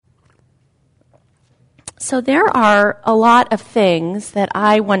So there are a lot of things that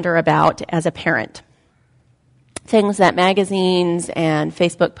I wonder about as a parent. Things that magazines and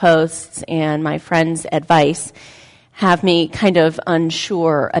Facebook posts and my friends' advice have me kind of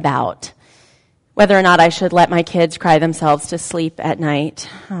unsure about. Whether or not I should let my kids cry themselves to sleep at night.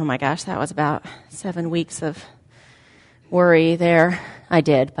 Oh my gosh, that was about 7 weeks of worry there. I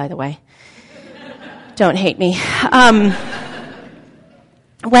did, by the way. Don't hate me.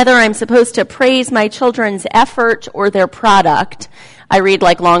 Whether I'm supposed to praise my children's effort or their product. I read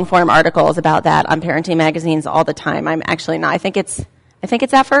like long-form articles about that on parenting magazines all the time. I'm actually not. I think it's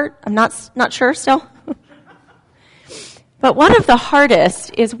effort. I'm not sure still. But one of the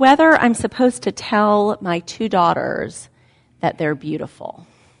hardest is whether I'm supposed to tell my 2 daughters that they're beautiful.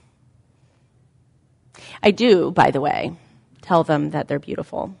 I do, by the way, tell them that they're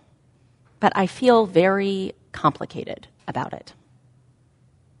beautiful. But I feel very complicated about it.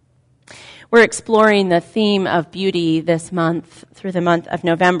 We're exploring the theme of beauty this month through the month of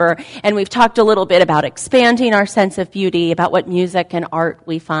November, and we've talked a little bit about expanding our sense of beauty, about what music and art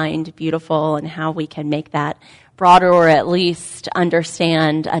we find beautiful and how we can make that broader or at least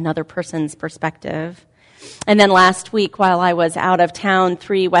understand another person's perspective. And then last week, while I was out of town,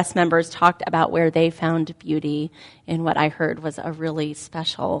 3 West members talked about where they found beauty in what I heard was a really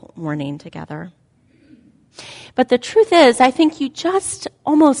special morning together. But the truth is, I think you just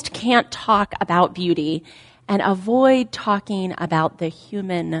almost can't talk about beauty and avoid talking about the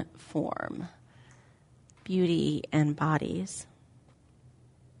human form, beauty and bodies.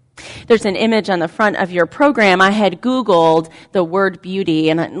 There's an image on the front of your program. I had Googled the word beauty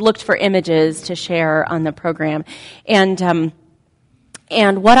and I looked for images to share on the program. And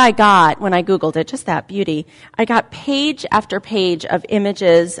what I got when I Googled it, just that beauty, I got page after page of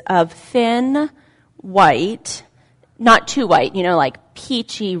images of thin, white, not too white, like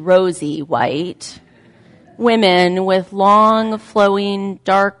peachy, rosy white, women with long, flowing,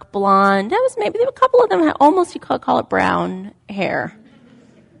 dark blonde. That was maybe a couple of them had almost, you could call it brown hair.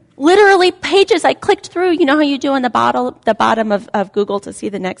 Literally pages I clicked through. You know how you do on the bottom of Google to see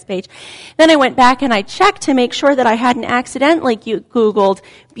the next page. Then I went back and I checked to make sure that I hadn't accidentally Googled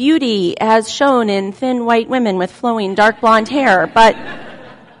beauty as shown in thin white women with flowing dark blonde hair. But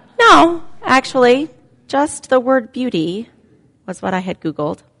no, actually, just the word beauty was what I had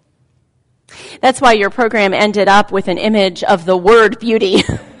Googled. That's why your program ended up with an image of the word beauty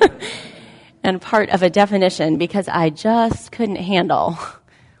and part of a definition, because I just couldn't handle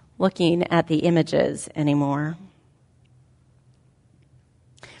looking at the images anymore.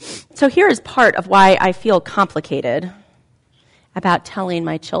 So here is part of why I feel complicated about telling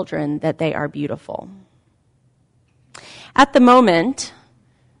my children that they are beautiful. At the moment,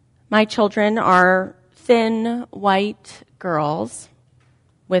 my children are thin, white girls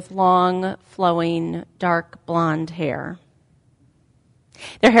with long, flowing, dark blonde hair.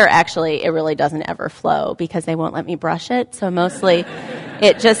 Their hair actually, it really doesn't ever flow because they won't let me brush it, so mostly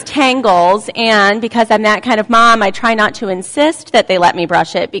it just tangles, and because I'm that kind of mom, I try not to insist that they let me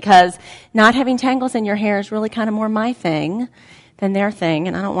brush it because not having tangles in your hair is really kind of more my thing than their thing,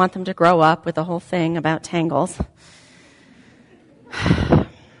 and I don't want them to grow up with the whole thing about tangles.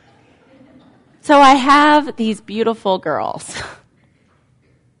 So I have these beautiful girls.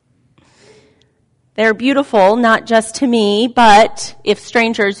 They're beautiful, not just to me, but if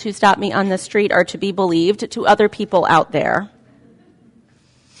strangers who stop me on the street are to be believed, to other people out there.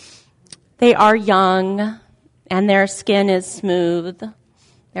 They are young, and their skin is smooth.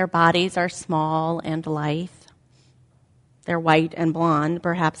 Their bodies are small and lithe. They're white and blonde,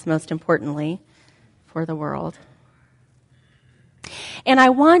 perhaps most importantly, for the world. And I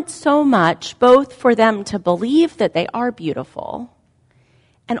want so much both for them to believe that they are beautiful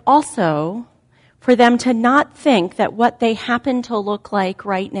and also for them to not think that what they happen to look like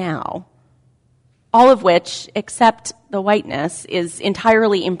right now, all of which, except the whiteness, is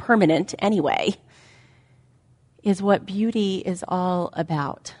entirely impermanent anyway, is what beauty is all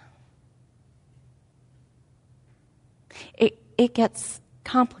about. It gets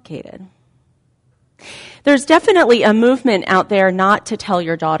complicated. There's definitely a movement out there not to tell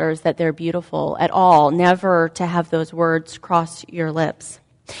your daughters that they're beautiful at all, never to have those words cross your lips.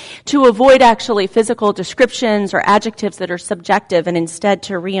 To avoid actually physical descriptions or adjectives that are subjective and instead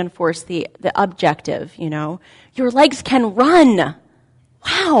to reinforce the objective, Your legs can run.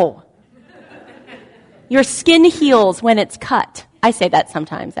 Wow. Your skin heals when it's cut. I say that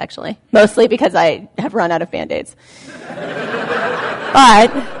sometimes, actually. Mostly because I have run out of Band-Aids.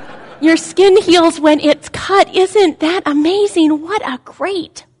 But your skin heals when it's cut. Isn't that amazing? What a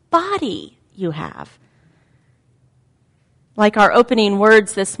great body you have. Like our opening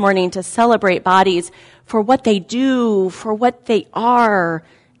words this morning, to celebrate bodies for what they do, for what they are,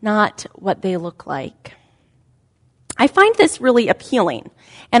 not what they look like. I find this really appealing,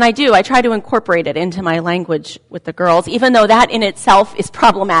 and I try to incorporate it into my language with the girls, even though that in itself is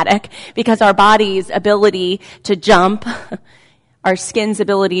problematic, because our body's ability to jump, our skin's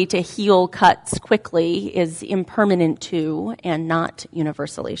ability to heal cuts quickly is impermanent too, and not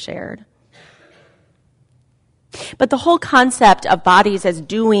universally shared. But the whole concept of bodies as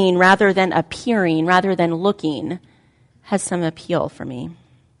doing rather than appearing, rather than looking, has some appeal for me.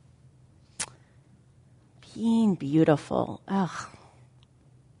 Being beautiful. Ugh.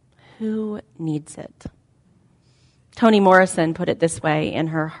 Who needs it? Toni Morrison put it this way in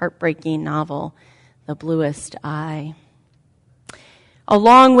her heartbreaking novel, The Bluest Eye.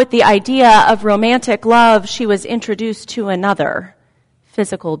 Along with the idea of romantic love, she was introduced to another,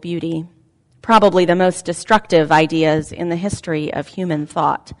 physical beauty, probably the most destructive ideas in the history of human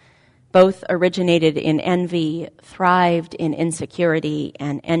thought. Both originated in envy, thrived in insecurity,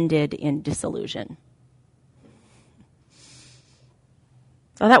 and ended in disillusion.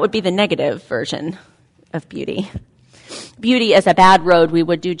 So that would be the negative version of beauty. Beauty is a bad road we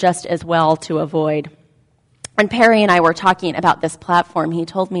would do just as well to avoid. When Perry and I were talking about this platform, he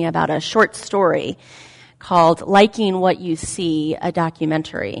told me about a short story called Liking What You See, a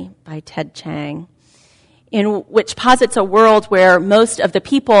documentary by Ted Chiang, in which posits a world where most of the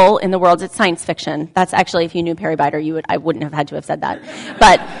people in the world, it's science fiction. That's actually, if you knew Perry Bider, I wouldn't have had to have said that.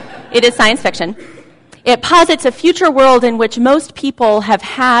 But it is science fiction. It posits a future world in which most people have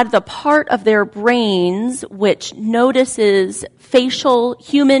had the part of their brains which notices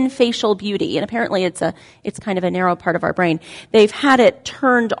human facial beauty, and apparently it's kind of a narrow part of our brain. They've had it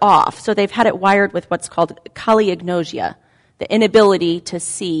turned off, so they've had it wired with what's called kaliagnosia, the inability to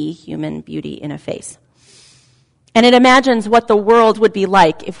see human beauty in a face. And it imagines what the world would be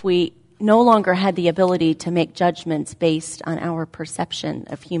like if we no longer had the ability to make judgments based on our perception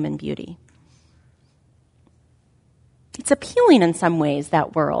of human beauty. It's appealing in some ways,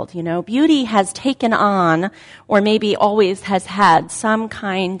 that world, Beauty has taken on, or maybe always has had, some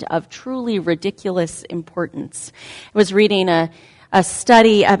kind of truly ridiculous importance. I was reading a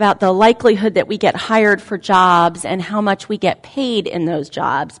study about the likelihood that we get hired for jobs and how much we get paid in those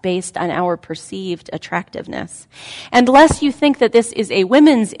jobs based on our perceived attractiveness. And lest you think that this is a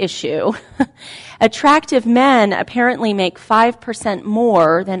women's issue, attractive men apparently make 5%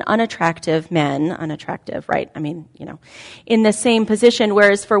 more than unattractive men, right? In the same position,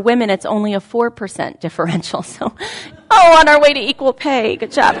 whereas for women it's only a 4% differential. So, on our way to equal pay.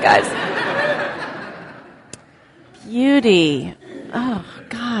 Good job, guys. Beauty. Oh,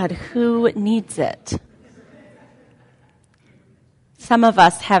 God, who needs it? Some of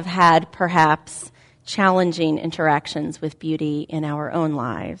us have had, perhaps, challenging interactions with beauty in our own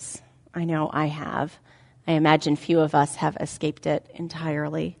lives. I know I have. I imagine few of us have escaped it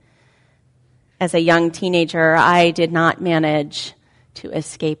entirely. As a young teenager, I did not manage to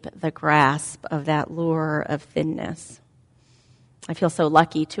escape the grasp of that lure of thinness. I feel so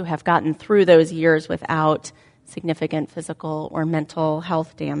lucky to have gotten through those years without significant physical or mental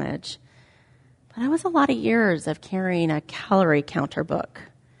health damage. But it was a lot of years of carrying a calorie counter book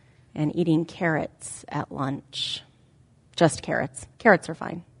and eating carrots at lunch. Just carrots. Carrots are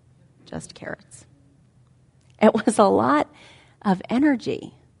fine. Just carrots. It was a lot of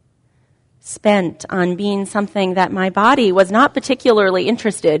energy spent on being something that my body was not particularly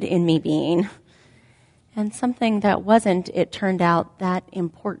interested in me being, and something that wasn't, it turned out, that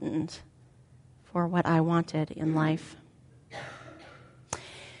important for what I wanted in life.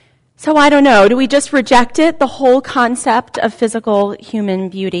 So I don't know, do we just reject it, the whole concept of physical human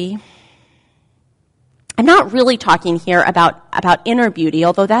beauty? I'm not really talking here about inner beauty,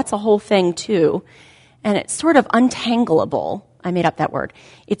 although that's a whole thing too, and it's sort of untangleable. I made up that word.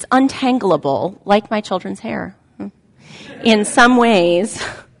 It's untangleable, like my children's hair, in some ways,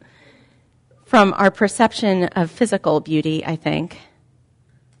 from our perception of physical beauty, I think.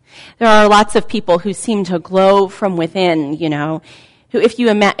 There are lots of people who seem to glow from within, who, if you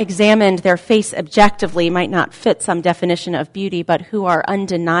examined their face objectively, might not fit some definition of beauty, but who are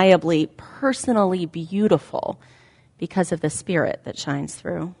undeniably personally beautiful because of the spirit that shines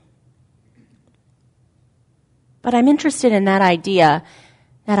through. But I'm interested in that idea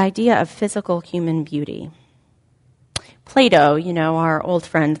of physical human beauty. Plato, our old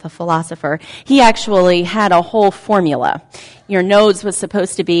friend, the philosopher, he actually had a whole formula. Your nose was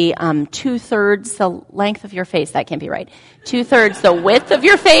supposed to be 2/3 the length of your face. That can't be right. 2/3 the width of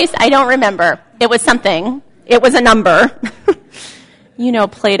your face. I don't remember. It was something. It was a number.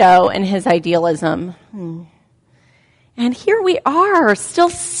 Plato and his idealism. And here we are, still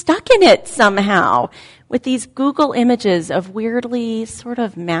stuck in it somehow, with these Google images of weirdly sort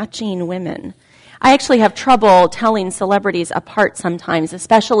of matching women. I actually have trouble telling celebrities apart sometimes,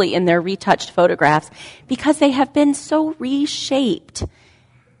 especially in their retouched photographs, because they have been so reshaped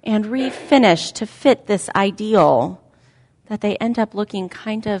and refinished to fit this ideal that they end up looking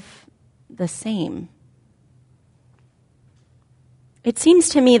kind of the same. It seems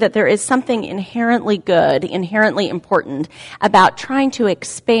to me that there is something inherently good, inherently important about trying to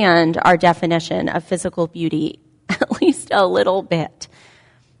expand our definition of physical beauty at least a little bit.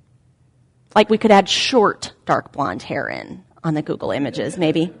 Like we could add short, dark blonde hair in on the Google images,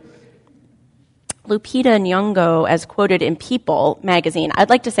 maybe. Lupita Nyong'o, as quoted in People magazine. I'd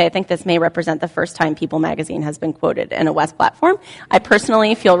like to say I think this may represent the first time People magazine has been quoted in a West platform. I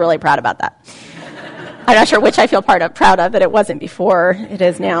personally feel really proud about that. I'm not sure which I feel proud of, but it wasn't before. It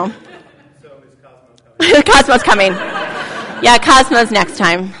is now. So is Cosmo coming? Cosmo's coming. Yeah, Cosmo's next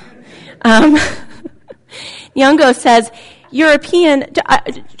time. Nyong'o says, European.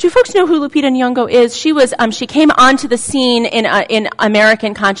 Do folks know who Lupita Nyong'o is? She came onto the scene in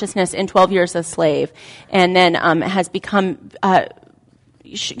American consciousness in 12 Years a Slave, and then has become.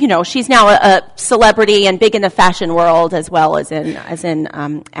 She's now a celebrity and big in the fashion world as well as in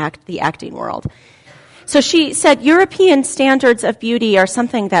the acting world. So she said, European standards of beauty are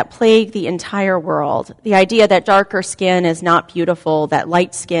something that plague the entire world. The idea that darker skin is not beautiful, that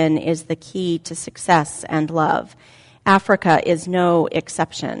light skin is the key to success and love. Africa is no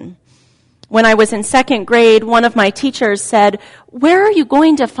exception. When I was in second grade, one of my teachers said, "Where are you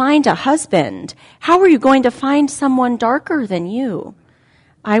going to find a husband? How are you going to find someone darker than you?"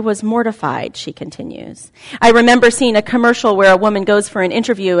 I was mortified, she continues. I remember seeing a commercial where a woman goes for an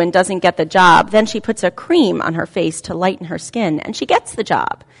interview and doesn't get the job. Then she puts a cream on her face to lighten her skin, and she gets the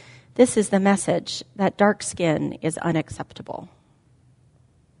job. This is the message, that dark skin is unacceptable.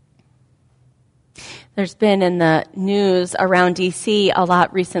 There's been in the news around D.C. a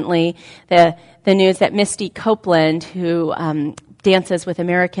lot recently, the news that Misty Copeland, who dances with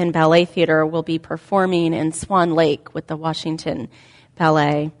American Ballet Theater, will be performing in Swan Lake with the Washington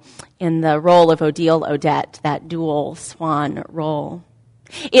Ballet in the role of Odile Odette, that dual swan role.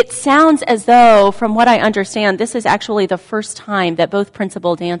 It sounds as though, from what I understand, this is actually the first time that both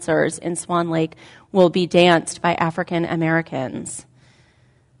principal dancers in Swan Lake will be danced by African Americans.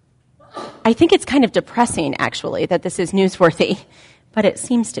 I think it's kind of depressing, actually, that this is newsworthy, but it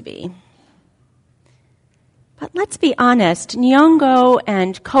seems to be. But let's be honest, Nyong'o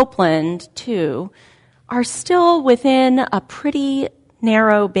and Copeland, too, are still within a pretty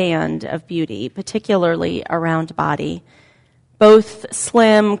narrow band of beauty, particularly around body. Both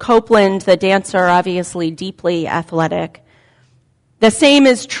slim, Copeland, the dancer, obviously deeply athletic. The same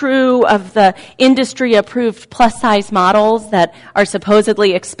is true of the industry-approved plus-size models that are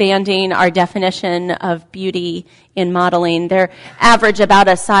supposedly expanding our definition of beauty in modeling. They're average about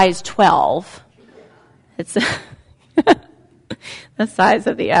a size 12. It's the size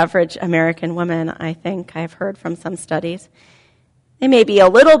of the average American woman, I think I've heard from some studies. They may be a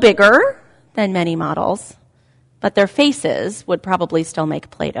little bigger than many models, but their faces would probably still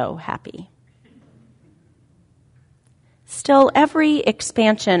make Plato happy. Still, every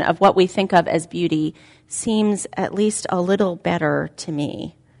expansion of what we think of as beauty seems at least a little better to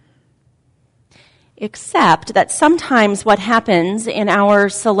me. Except that sometimes what happens in our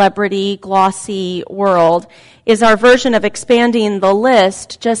celebrity, glossy world is our version of expanding the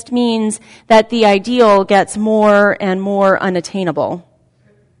list just means that the ideal gets more and more unattainable.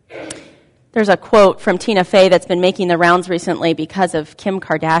 There's a quote from Tina Fey that's been making the rounds recently because of Kim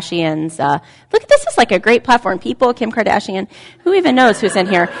Kardashian's, look, this is like a great platform. People, Kim Kardashian, who even knows who's in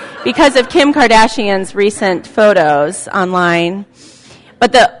here? Because of Kim Kardashian's recent photos online.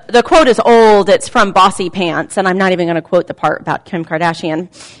 But the quote is old. It's from Bossy Pants, and I'm not even going to quote the part about Kim Kardashian.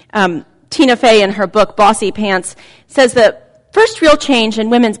 Tina Fey, in her book Bossy Pants, says the first real change in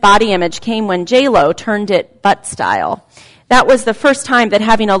women's body image came when J-Lo turned it butt style. That was the first time that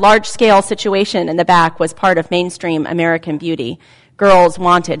having a large-scale situation in the back was part of mainstream American beauty. Girls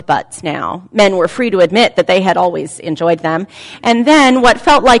wanted butts now. Men were free to admit that they had always enjoyed them. And then, what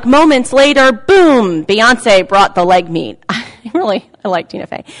felt like moments later, boom, Beyonce brought the leg meat. I like Tina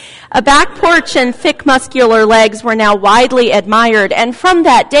Fey. A back porch and thick muscular legs were now widely admired, and from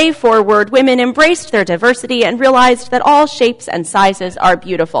that day forward, women embraced their diversity and realized that all shapes and sizes are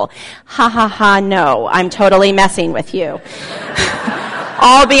beautiful. Ha ha ha, no, I'm totally messing with you.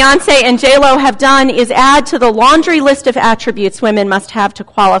 All Beyonce and J-Lo have done is add to the laundry list of attributes women must have to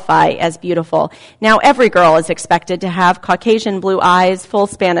qualify as beautiful. Now every girl is expected to have Caucasian blue eyes, full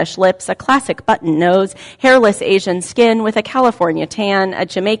Spanish lips, a classic button nose, hairless Asian skin with a California tan, a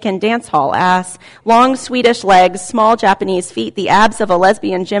Jamaican dance hall ass, long Swedish legs, small Japanese feet, the abs of a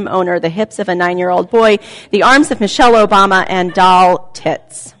lesbian gym owner, the hips of a 9-year-old boy, the arms of Michelle Obama, and doll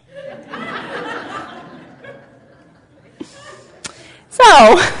tits.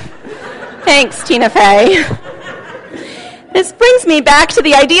 So, thanks, Tina Fey. This brings me back to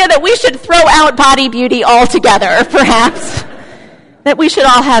the idea that we should throw out body beauty altogether, perhaps. That we should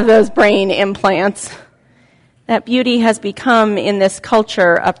all have those brain implants. That beauty has become, in this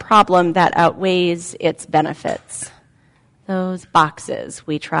culture, a problem that outweighs its benefits. Those boxes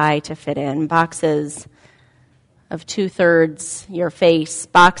we try to fit in, boxes of 2/3 your face,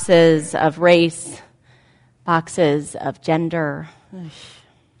 boxes of race, boxes of gender.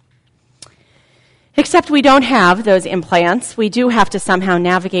 Except we don't have those implants. We do have to somehow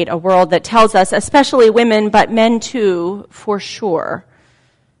navigate a world that tells us, especially women, but men too, for sure.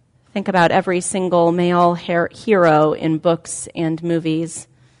 Think about every single male hero in books and movies.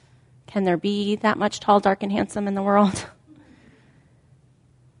 Can there be that much tall, dark, and handsome in the world?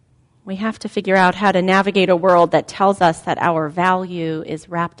 We have to figure out how to navigate a world that tells us that our value is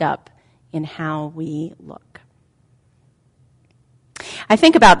wrapped up in how we look. I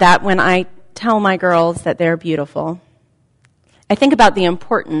think about that when I tell my girls that they're beautiful. I think about the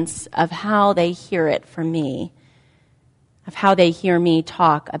importance of how they hear it from me, of how they hear me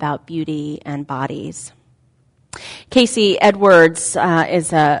talk about beauty and bodies. Casey Edwards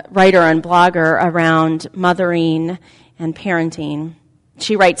is a writer and blogger around mothering and parenting.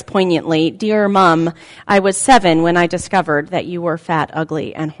 She writes poignantly, "Dear Mom, I was 7 when I discovered that you were fat,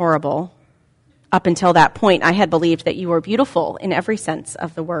 ugly, and horrible. Up until that point, I had believed that you were beautiful in every sense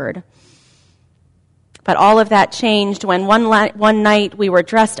of the word. But all of that changed when one night we were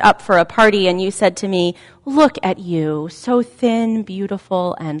dressed up for a party and you said to me, 'Look at you, so thin,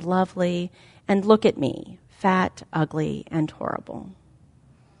 beautiful, and lovely, and look at me, fat, ugly, and horrible.'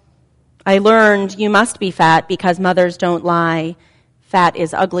 I learned you must be fat because mothers don't lie. Fat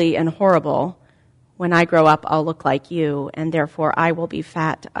is ugly and horrible. When I grow up, I'll look like you, and therefore I will be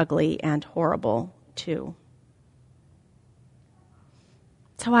fat, ugly, and horrible too."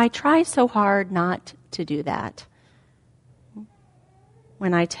 So I try so hard not to do that.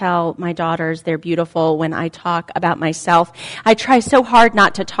 When I tell my daughters they're beautiful, when I talk about myself, I try so hard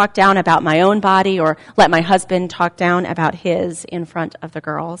not to talk down about my own body or let my husband talk down about his in front of the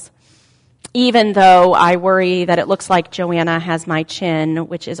girls. Even though I worry that it looks like Joanna has my chin,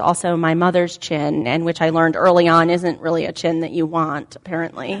 which is also my mother's chin, and which I learned early on isn't really a chin that you want,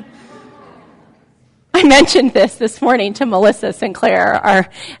 apparently. I mentioned this morning to Melissa Sinclair,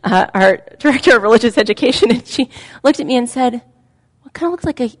 our director of religious education, and she looked at me and said, "Well, it kind of looks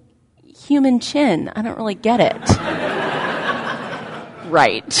like a human chin. I don't really get it."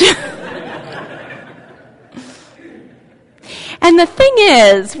 Right. And the thing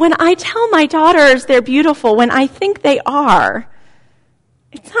is, when I tell my daughters they're beautiful, when I think they are,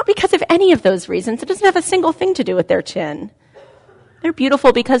 it's not because of any of those reasons. It doesn't have a single thing to do with their chin. They're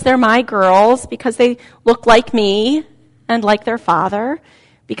beautiful because they're my girls, because they look like me and like their father,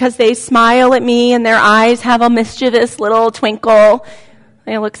 because they smile at me and their eyes have a mischievous little twinkle.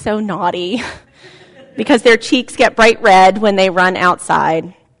 They look so naughty. Because their cheeks get bright red when they run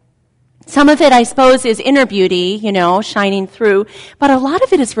outside. Some of it, I suppose, is inner beauty, shining through, but a lot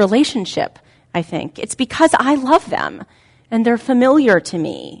of it is relationship, I think. It's because I love them, and they're familiar to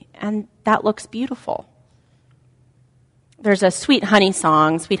me, and that looks beautiful. There's a Sweet Honey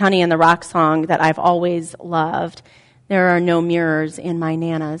song, Sweet Honey and the Rock song, that I've always loved. There are no mirrors in my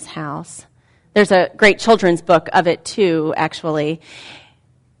Nana's house. There's a great children's book of it, too, actually.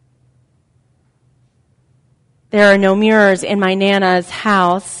 There are no mirrors in my Nana's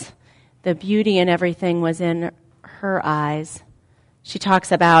house. The beauty in everything was in her eyes. She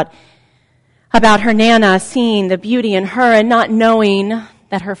talks about her Nana seeing the beauty in her and not knowing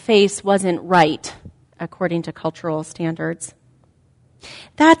that her face wasn't right according to cultural standards.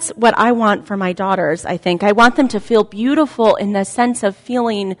 That's what I want for my daughters, I think. I want them to feel beautiful in the sense of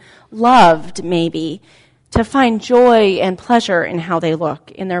feeling loved, maybe, to find joy and pleasure in how they look,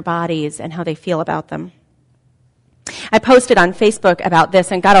 in their bodies, and how they feel about them. I posted on Facebook about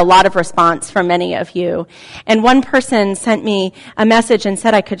this and got a lot of response from many of you. And one person sent me a message and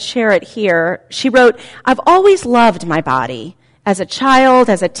said I could share it here. She wrote, "I've always loved my body. As a child,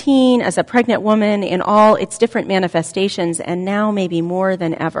 as a teen, as a pregnant woman, in all its different manifestations, and now maybe more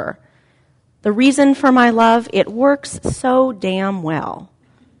than ever. The reason for my love, it works so damn well.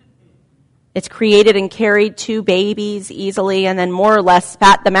 It's created and carried 2 babies easily and then more or less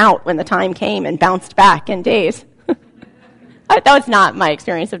spat them out when the time came and bounced back in days. That was not my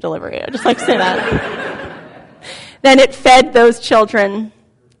experience of delivery. I just like to say that. Then it fed those children.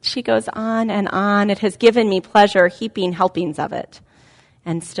 She goes on and on. It has given me pleasure, heaping helpings of it,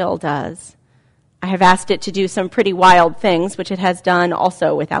 and still does. I have asked it to do some pretty wild things, which it has done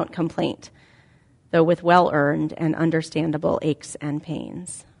also without complaint, though with well-earned and understandable aches and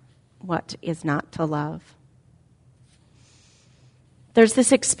pains. What is not to love? There's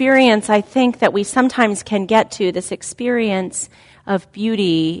this experience, I think, that we sometimes can get to, this experience of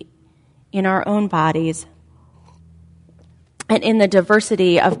beauty in our own bodies and in the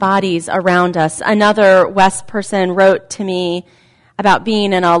diversity of bodies around us. Another West person wrote to me about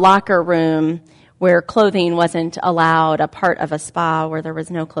being in a locker room where clothing wasn't allowed, a part of a spa where there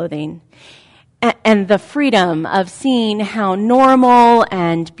was no clothing. And the freedom of seeing how normal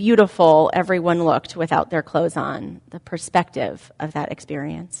and beautiful everyone looked without their clothes on, the perspective of that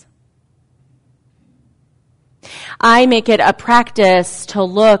experience. I make it a practice to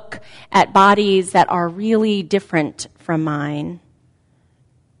look at bodies that are really different from mine.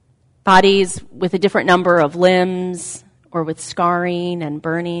 Bodies with a different number of limbs or with scarring and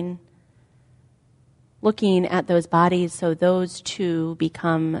burning. Looking at those bodies so those two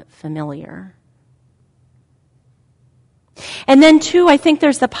become familiar. And then, too, I think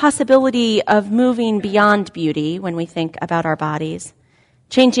there's the possibility of moving beyond beauty when we think about our bodies,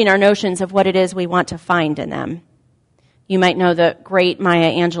 changing our notions of what it is we want to find in them. You might know the great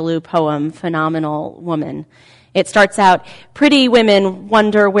Maya Angelou poem, Phenomenal Woman. It starts out, pretty women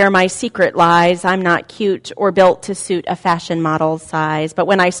wonder where my secret lies. I'm not cute or built to suit a fashion model's size. But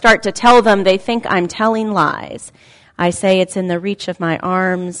when I start to tell them, they think I'm telling lies. I say it's in the reach of my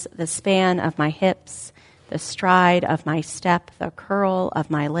arms, the span of my hips, the stride of my step, the curl of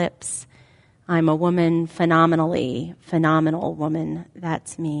my lips. I'm a woman, phenomenally phenomenal woman.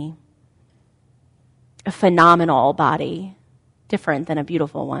 That's me. A phenomenal body, different than a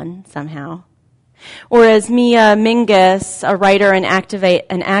beautiful one somehow. Or as Mia Mingus, a writer and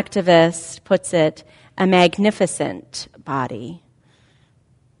activist, puts it, a magnificent body.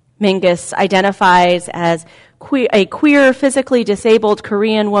 Mingus identifies as a queer, physically disabled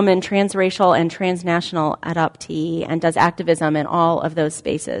Korean woman, transracial and transnational adoptee, and does activism in all of those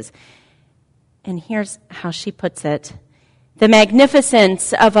spaces. And here's how she puts it. The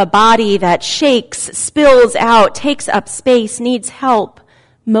magnificence of a body that shakes, spills out, takes up space, needs help,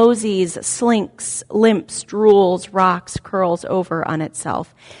 moseys, slinks, limps, drools, rocks, curls over on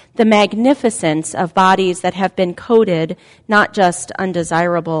itself. The magnificence of bodies that have been coded, not just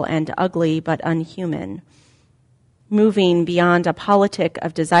undesirable and ugly, but unhuman. Moving beyond a politic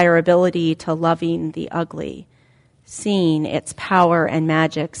of desirability to loving the ugly. Seeing its power and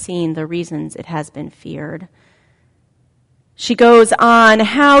magic, seeing the reasons it has been feared. She goes on,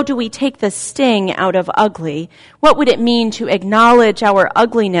 how do we take the sting out of ugly? What would it mean to acknowledge our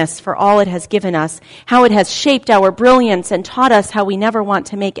ugliness for all it has given us, how it has shaped our brilliance and taught us how we never want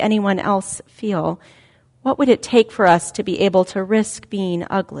to make anyone else feel? What would it take for us to be able to risk being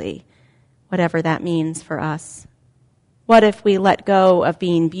ugly, whatever that means for us? What if we let go of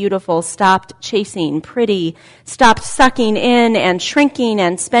being beautiful, stopped chasing pretty, stopped sucking in and shrinking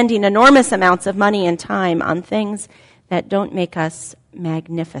and spending enormous amounts of money and time on things that don't make us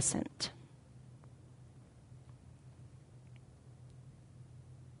magnificent?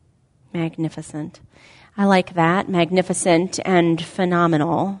 Magnificent. I like that, magnificent and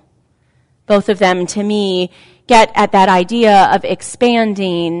phenomenal. Both of them, to me, get at that idea of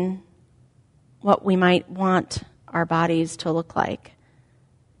expanding what we might want our bodies to look like.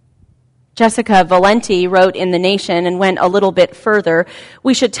 Jessica Valenti wrote in The Nation and went a little bit further.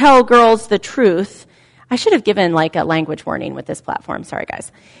 We should tell girls the truth. I should have given like a language warning with this platform. Sorry,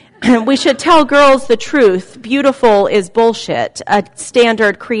 guys. We should tell girls the truth. Beautiful is bullshit, a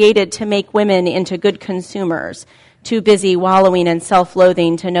standard created to make women into good consumers, too busy wallowing in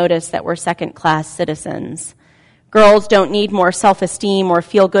self-loathing to notice that we're second-class citizens. Girls don't need more self-esteem or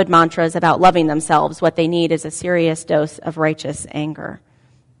feel-good mantras about loving themselves. What they need is a serious dose of righteous anger.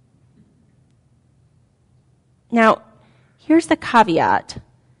 Now, here's the caveat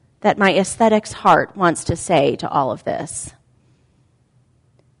that my aesthetics heart wants to say to all of this.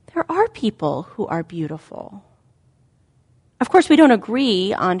 There are people who are beautiful. Of course, we don't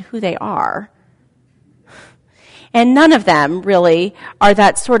agree on who they are. And none of them, really, are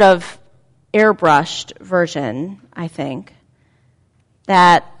that sort of airbrushed version, I think,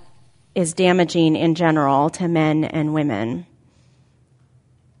 that is damaging in general to men and women.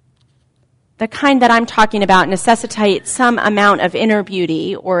 The kind that I'm talking about necessitates some amount of inner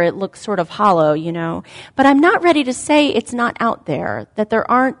beauty, or it looks sort of hollow, But I'm not ready to say it's not out there, that there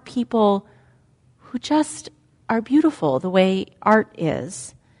aren't people who just are beautiful the way art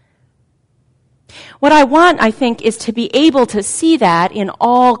is. What I want, I think, is to be able to see that in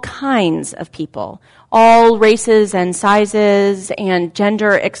all kinds of people, all races and sizes and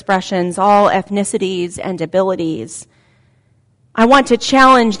gender expressions, all ethnicities and abilities. I want to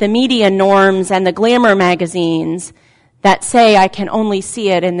challenge the media norms and the glamour magazines that say I can only see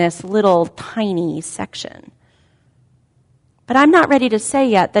it in this little tiny section. But I'm not ready to say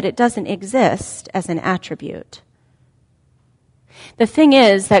yet that it doesn't exist as an attribute. The thing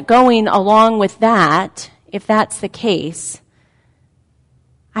is that going along with that, if that's the case,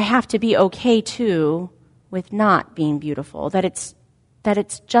 I have to be okay too with not being beautiful, that it's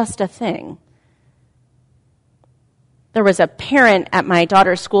just a thing. There was a parent at my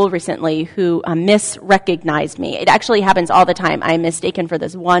daughter's school recently who misrecognized me. It actually happens all the time. I'm mistaken for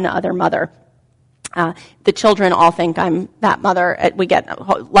this one other mother. The children all think I'm that mother.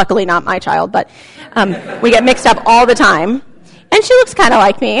 Luckily not my child, but we get mixed up all the time. And she looks kind of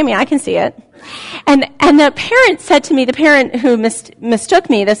like me. I mean, I can see it. And the parent said to me, the parent who mistook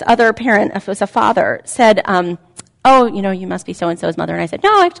me, this other parent, if it was a father, said, oh, you must be so-and-so's mother. And I said,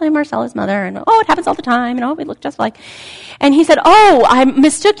 no, actually I'm Marcella's mother. And, it happens all the time. And, we look just like. And he said, oh, I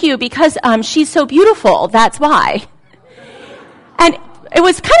mistook you because she's so beautiful. That's why. And it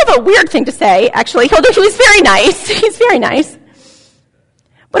was kind of a weird thing to say, actually. He was very nice. He's very nice.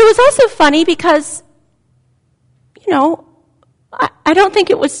 But it was also funny because, I don't think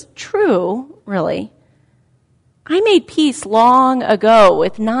it was true, really. I made peace long ago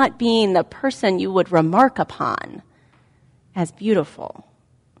with not being the person you would remark upon as beautiful.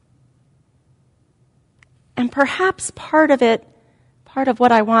 And perhaps part of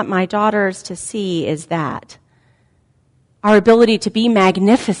what I want my daughters to see is that. Our ability to be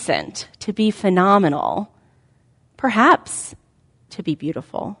magnificent, to be phenomenal, perhaps to be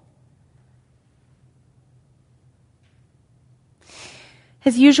beautiful.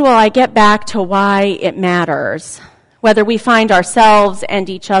 As usual, I get back to why it matters, whether we find ourselves and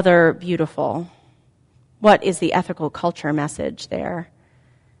each other beautiful. What is the ethical culture message there?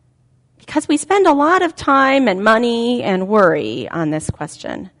 Because we spend a lot of time and money and worry on this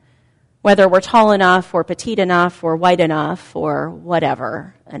question, whether we're tall enough or petite enough or white enough or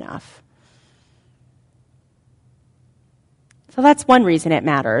whatever enough. So that's one reason it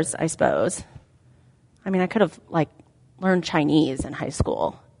matters, I suppose. I mean, I could have, learned Chinese in high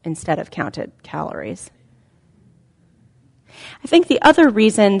school instead of counted calories. I think the other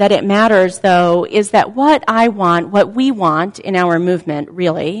reason that it matters, though, is that what we want in our movement,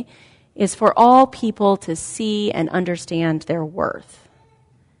 really, is for all people to see and understand their worth.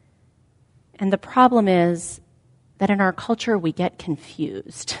 And the problem is that in our culture we get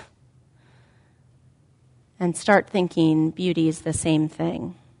confused and start thinking beauty is the same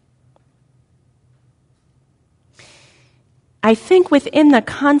thing. I think within the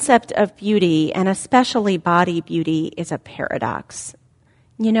concept of beauty, and especially body beauty, is a paradox.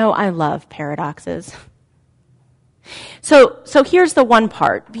 I love paradoxes. So here's the one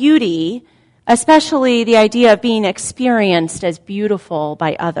part. Beauty, especially the idea of being experienced as beautiful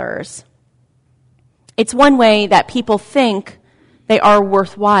by others. It's one way that people think they are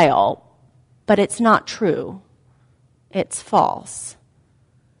worthwhile, but it's not true. It's false.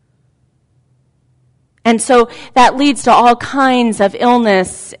 And so that leads to all kinds of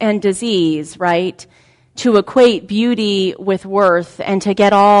illness and disease, right? To equate beauty with worth and to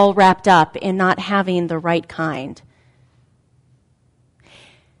get all wrapped up in not having the right kind.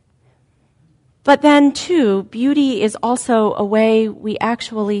 But then, too, beauty is also a way we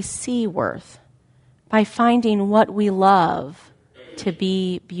actually see worth by finding what we love to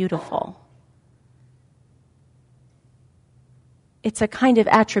be beautiful. It's a kind of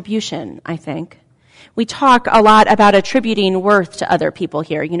attribution, I think. We talk a lot about attributing worth to other people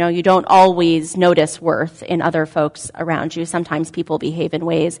here. You don't always notice worth in other folks around you. Sometimes people behave in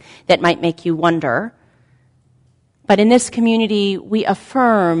ways that might make you wonder. But in this community, we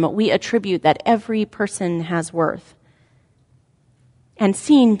attribute that every person has worth. And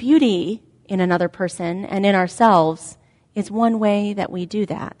seeing beauty in another person and in ourselves is one way that we do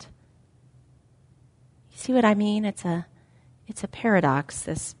that. You see what I mean? It's a paradox,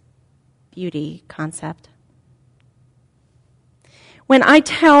 this beauty concept. When I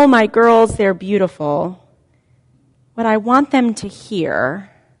tell my girls they're beautiful, what I want them to hear,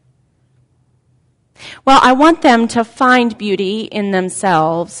 I want them to find beauty in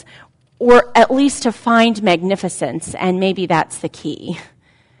themselves, or at least to find magnificence, and maybe that's the key.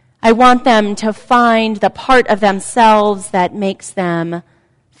 I want them to find the part of themselves that makes them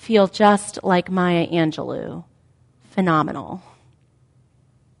feel just like Maya Angelou. Phenomenal.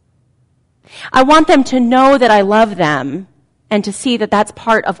 I want them to know that I love them and to see that that's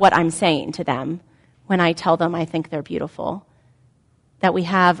part of what I'm saying to them when I tell them I think they're beautiful. That we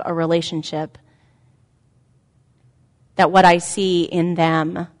have a relationship. That what I see in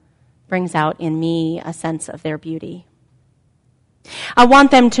them brings out in me a sense of their beauty. I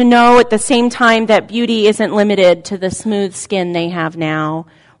want them to know at the same time that beauty isn't limited to the smooth skin they have now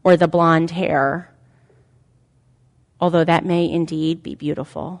or the blonde hair, although that may indeed be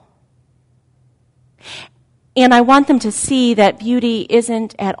beautiful. And I want them to see that beauty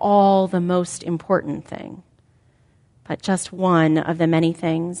isn't at all the most important thing, but just one of the many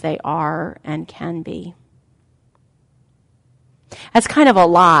things they are and can be. That's kind of a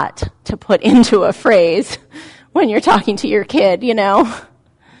lot to put into a phrase when you're talking to your kid, you know.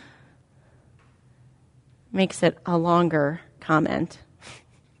 Makes it a longer comment.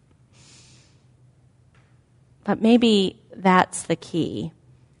 But maybe that's the key.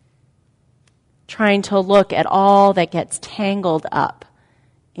 Trying to look at all that gets tangled up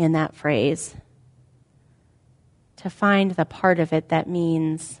in that phrase. To find the part of it that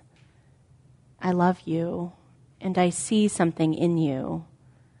means, I love you, and I see something in you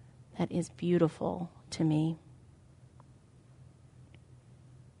that is beautiful to me.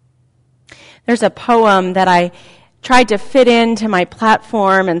 There's a poem that I tried to fit into my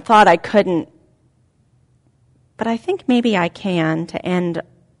platform and thought I couldn't, but I think maybe I can to end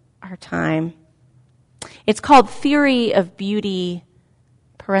our time. It's called Theory of Beauty,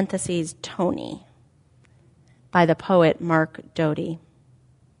 parentheses, Tony, by the poet Mark Doty.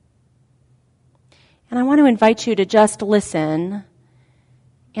 And I want to invite you to just listen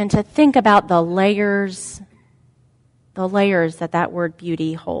and to think about the layers that word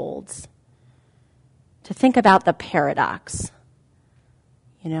beauty holds. To think about the paradox,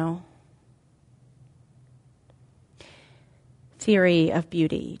 you know. Theory of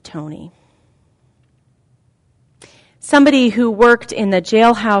Beauty, Tony. Somebody who worked in the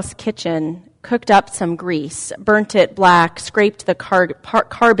jailhouse kitchen cooked up some grease, burnt it black, scraped the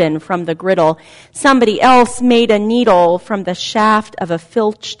carbon from the griddle. Somebody else made a needle from the shaft of a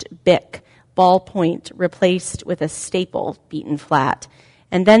filched bic, ballpoint replaced with a staple beaten flat.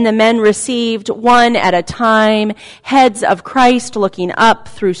 And then the men received, one at a time, heads of Christ looking up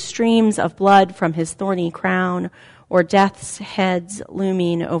through streams of blood from his thorny crown, or death's heads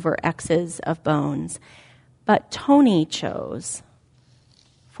looming over X's of bones. But Tony chose,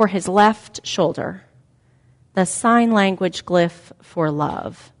 for his left shoulder, the sign language glyph for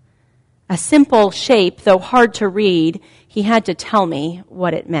love. A simple shape, though hard to read, he had to tell me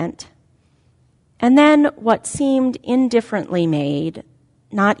what it meant. And then what seemed indifferently made,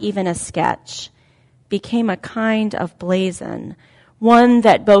 not even a sketch, became a kind of blazon, one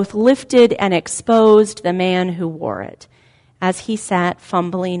that both lifted and exposed the man who wore it, as he sat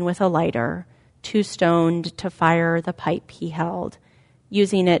fumbling with a lighter, too stoned to fire the pipe he held,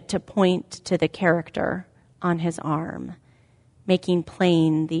 using it to point to the character on his arm, making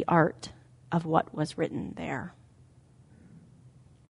plain the art of what was written there.